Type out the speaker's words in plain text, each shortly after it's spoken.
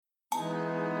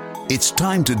It's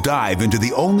time to dive into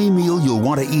the only meal you'll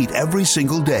want to eat every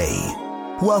single day.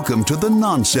 Welcome to the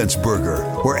Nonsense Burger,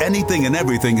 where anything and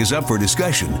everything is up for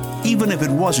discussion, even if it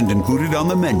wasn't included on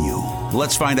the menu.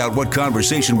 Let's find out what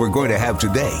conversation we're going to have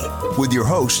today with your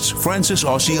hosts, Francis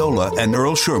Osceola and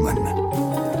Earl Sherman.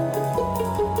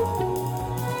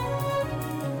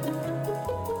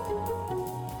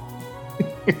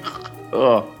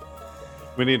 Oh,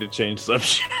 we need to change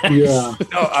subject. Yeah.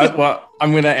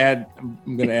 I'm gonna add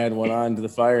one on to the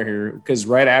fire here, because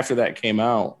right after that came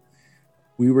out,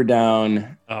 we were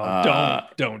down.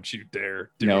 Don't you dare!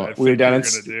 Do No, what I we were think down. you're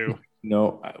gonna do.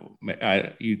 No,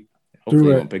 you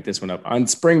hopefully won't pick this one up. On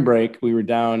spring break, we were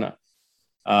down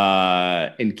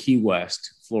in Key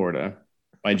West, Florida,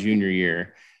 my junior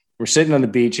year. We're sitting on the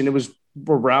beach, and it was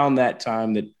around that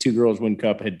time that Two Girls One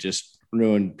Cup had just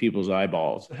ruined people's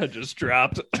eyeballs. Had just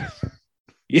dropped.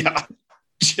 Yeah,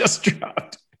 just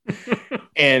dropped.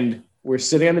 And we're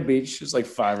sitting on the beach. There's like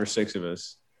 5 or 6 of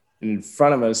us. And in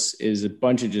front of us is a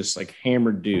bunch of just like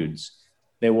hammered dudes.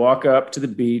 They walk up to the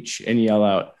beach and yell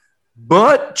out,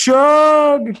 "Butt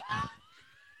chug!"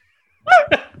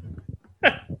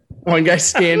 One guy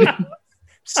standing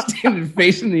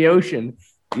facing the ocean.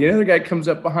 The other guy comes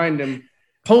up behind him,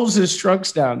 pulls his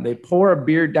trunks down. They pour a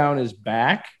beer down his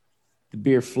back. The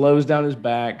beer flows down his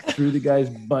back through the guy's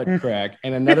butt crack,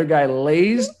 and another guy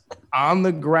lays on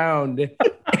the ground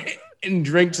and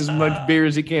drinks as much beer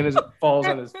as he can as it falls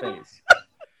on his face.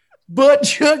 Butt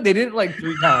chug. They did it like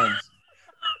 3 times.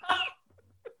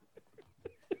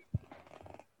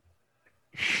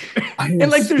 And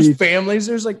like there's families,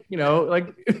 there's like,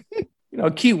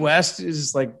 Key West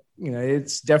is like,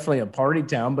 it's definitely a party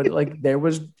town, but like there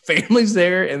was families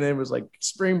there, and there was like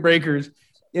spring breakers,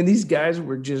 and these guys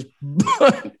were just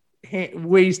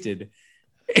wasted,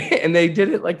 and they did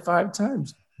it like 5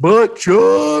 times. Butt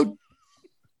chug.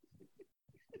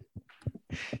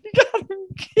 You gotta be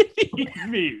kidding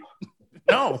me.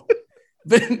 No.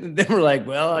 But they were like,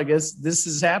 well, I guess this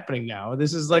is happening now.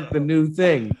 This is like the new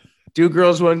thing. 2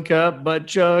 Girls, 1 Cup, butt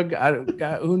chug.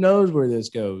 Who knows where this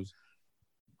goes?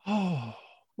 Oh,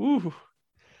 ooh.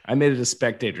 I made it a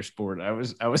spectator sport. I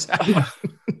was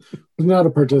not a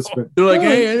participant. They're like,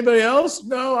 hey, anybody else?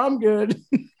 No, I'm good.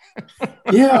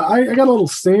 Yeah, I got a little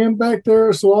sand back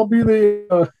there, so I'll be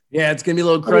the. Yeah, it's gonna be a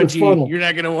little crunchy. You're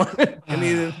not gonna want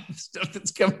any of the stuff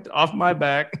that's coming off my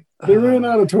back. They ran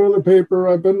out of toilet paper.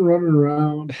 I've been running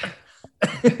around.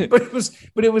 but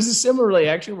it was a similar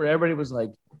reaction where everybody was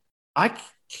like, I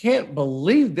can't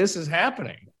believe this is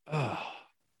happening.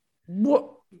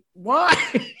 What? Why?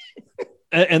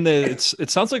 And it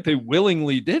sounds like they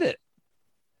willingly did it.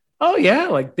 Oh yeah,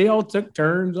 like they all took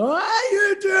turns. Oh,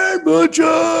 you turn,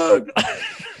 Butchug.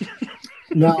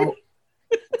 Now,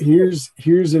 here's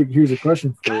a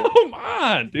question for you. Come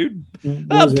on, dude.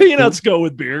 Peanuts go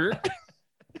with beer.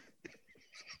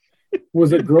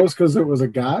 Was it gross because it was a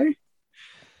guy?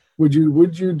 Would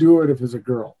you do it if it was a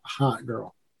girl, a hot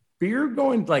girl? Beer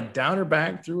going like down her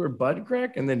back through her butt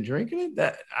crack and then drinking it?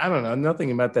 That I don't know. Nothing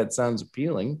about that sounds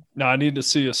appealing. No, I need to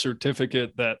see a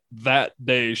certificate that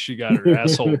day she got her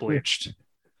asshole bleached.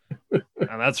 And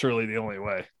that's really the only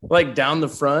way. Like down the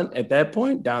front at that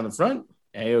point, down the front.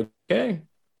 Hey, okay.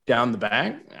 Down the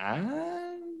back.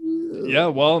 Yeah,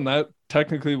 well, and that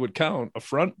technically would count a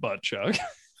front butt chug.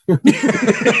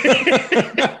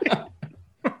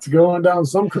 It's going down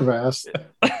some crevasse.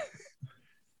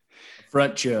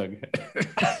 Front chug.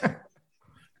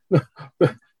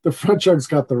 The front chug's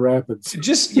got the rapids.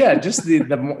 Just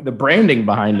the branding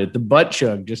behind it. The butt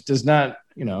chug just does not,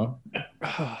 not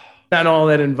all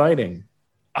that inviting.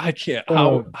 I can't.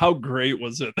 How great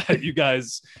was it that you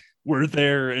guys were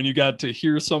there and you got to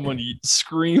hear someone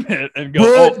scream it and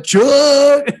go, butt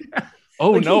chug.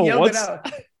 Oh like no! What's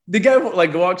the guy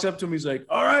like walks up to him? He's like,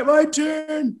 "All right, my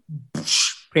turn."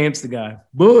 Pants the guy.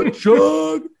 Butt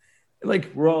chug.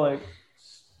 Like we're all like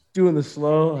doing the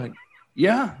slow, like,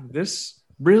 yeah, this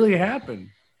really happened.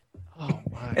 Oh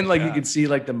my! And like God. you could see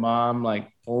like the mom like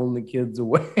pulling the kids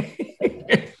away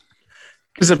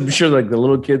because I'm sure like the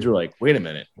little kids were like, "Wait a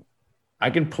minute,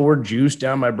 I can pour juice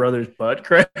down my brother's butt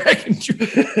crack."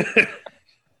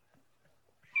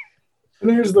 And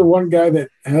here's the one guy that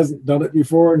hasn't done it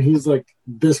before, and he's like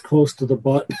this close to the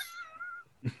butt.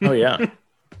 Oh yeah,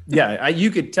 yeah.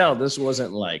 You could tell this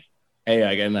wasn't like, hey,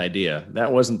 I got an idea.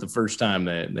 That wasn't the first time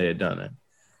they had done it.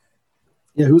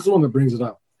 Yeah, who's the one that brings it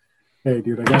up? Hey,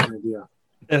 dude, I got an idea.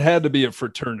 It had to be a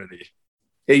fraternity.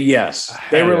 Yes,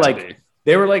 they were like.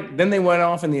 Then they went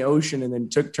off in the ocean and then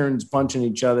took turns punching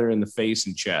each other in the face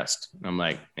and chest. I'm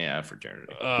like, yeah,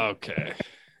 fraternity. Okay.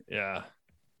 Yeah.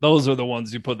 Those are the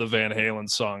ones you put the Van Halen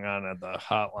song on at the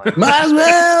hotline. Might as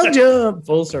well jump.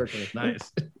 Full circle.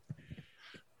 Nice.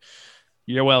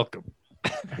 You're welcome.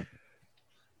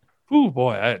 Oh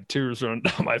boy, I had tears running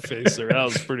down my face there. That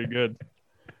was pretty good.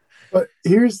 But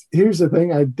here's the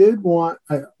thing. I did want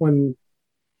when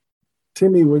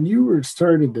Timmy, when you were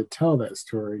starting to tell that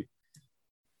story,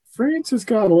 Francis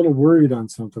got a little worried on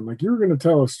something. Like you were going to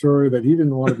tell a story that he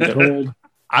didn't want to be told.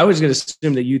 I was going to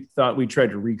assume that you thought we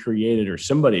tried to recreate it or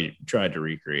somebody tried to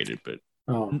recreate it, but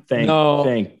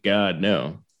thank God,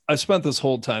 no. I spent this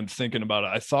whole time thinking about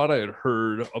it. I thought I had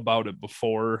heard about it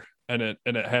before, and it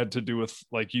had to do with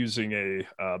like using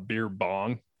a beer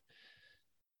bong.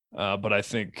 But I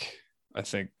think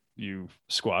you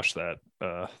squashed that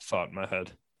thought in my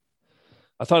head.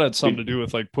 I thought it had something to do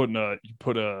with like you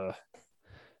put a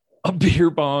beer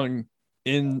bong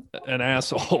in an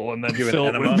asshole and then fill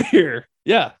it with beer.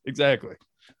 Yeah, exactly.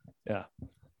 Yeah.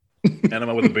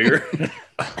 Enema with a beer.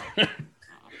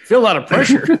 Feel a lot of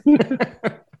pressure.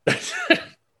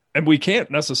 And we can't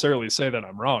necessarily say that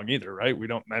I'm wrong either, right?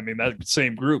 That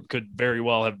same group could very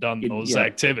well have done those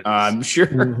activities. I'm sure.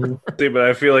 Mm-hmm. See, but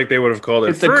I feel like they would have called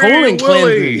it the colon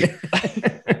Willy.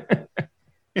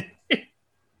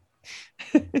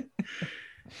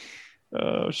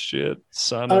 Oh shit.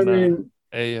 Son I mean,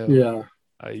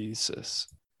 Isis.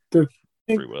 To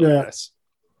think that,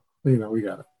 we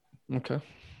got it. Okay.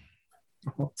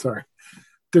 Oh, sorry.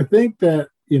 To think that,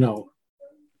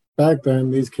 back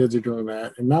then these kids are doing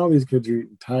that, and now these kids are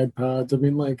eating Tide Pods. I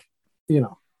mean, like,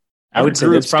 I would say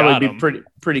that's probably be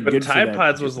pretty but good. Tide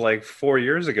Pods was like 4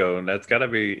 years ago, and that's got to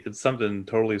be it's something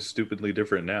totally stupidly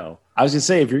different now. I was gonna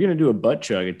say, if you're gonna do a butt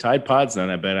chug, a Tide Pod's not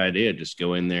a bad idea. Just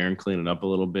go in there and clean it up a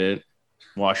little bit,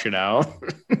 wash it out,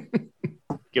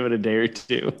 give it a day or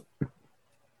two.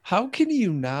 How can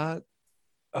you not?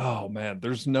 Oh man,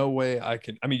 there's no way I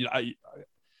can. I mean,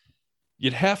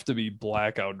 you'd have to be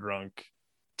blackout drunk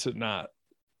to not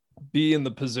be in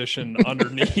the position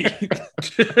underneath.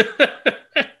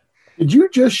 Did you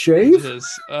just shave? That's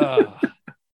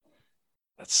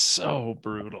so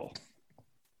brutal.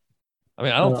 I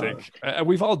mean, I don't think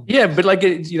we've all. Yeah, but like,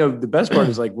 the best part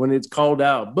is like when it's called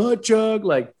out, butt chug,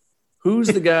 like who's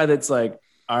the guy that's like,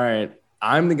 all right,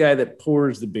 I'm the guy that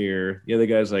pours the beer. The other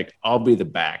guy's like, I'll be the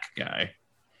back guy.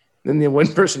 Then the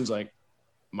one person's like,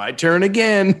 my turn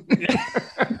again. It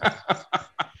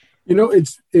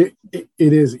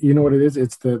is. You know what it is?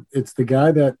 It's the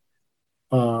guy that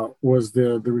was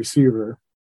the receiver.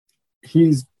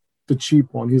 He's the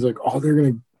cheap one. He's like, oh, they're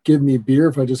gonna give me beer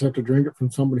if I just have to drink it from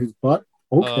somebody's butt.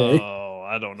 Okay. Oh,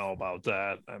 I don't know about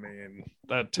that. I mean,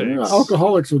 that takes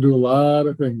alcoholics will do a lot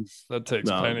of things. That takes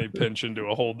penny pinching to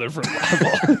a whole different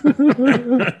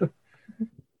level.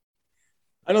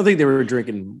 I don't think they were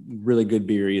drinking really good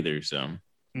beer either. So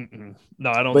no,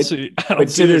 I don't see. But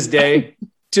to this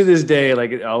day,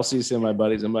 like I'll see some of my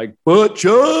buddies. I'm like, butt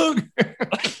chug.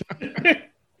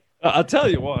 I'll tell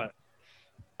you what.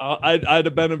 I'd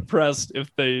have been impressed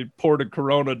if they poured a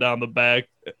Corona down the back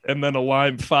and then a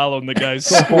lime following the guy's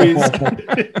squeeze.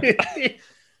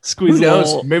 Who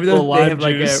knows? Maybe they have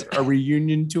juice. like a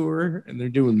reunion tour and they're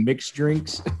doing mixed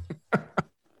drinks.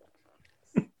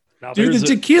 Do the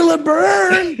tequila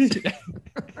burn?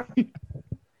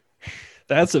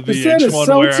 That's a VH1.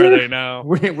 Where are they now?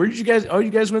 Where did you guys? Oh,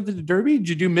 you guys went to the Derby? Did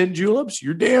you do mint juleps?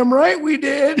 You're damn right we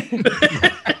did.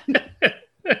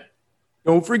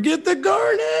 Don't forget the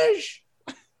garnish.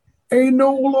 Ain't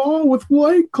no law with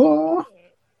White Claw.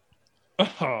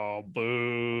 Oh,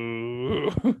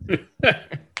 boo.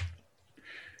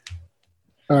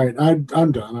 All right,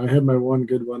 I'm done. I had my one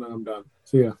good one and I'm done.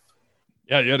 See ya.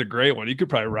 Yeah, you had a great one. You could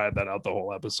probably ride that out the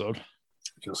whole episode.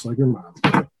 Just like your mom.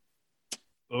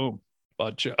 Boom.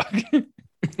 Butt chug.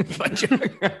 Butt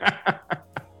chug.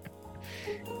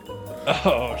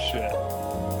 Oh, shit.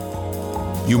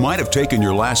 You might have taken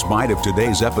your last bite of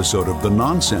today's episode of The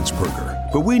Nonsense Burger,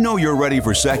 but we know you're ready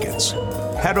for seconds.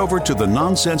 Head over to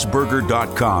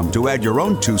thenonsenseburger.com to add your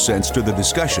own 2 cents to the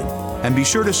discussion, and be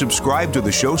sure to subscribe to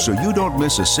the show so you don't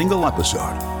miss a single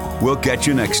episode. We'll catch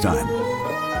you next time.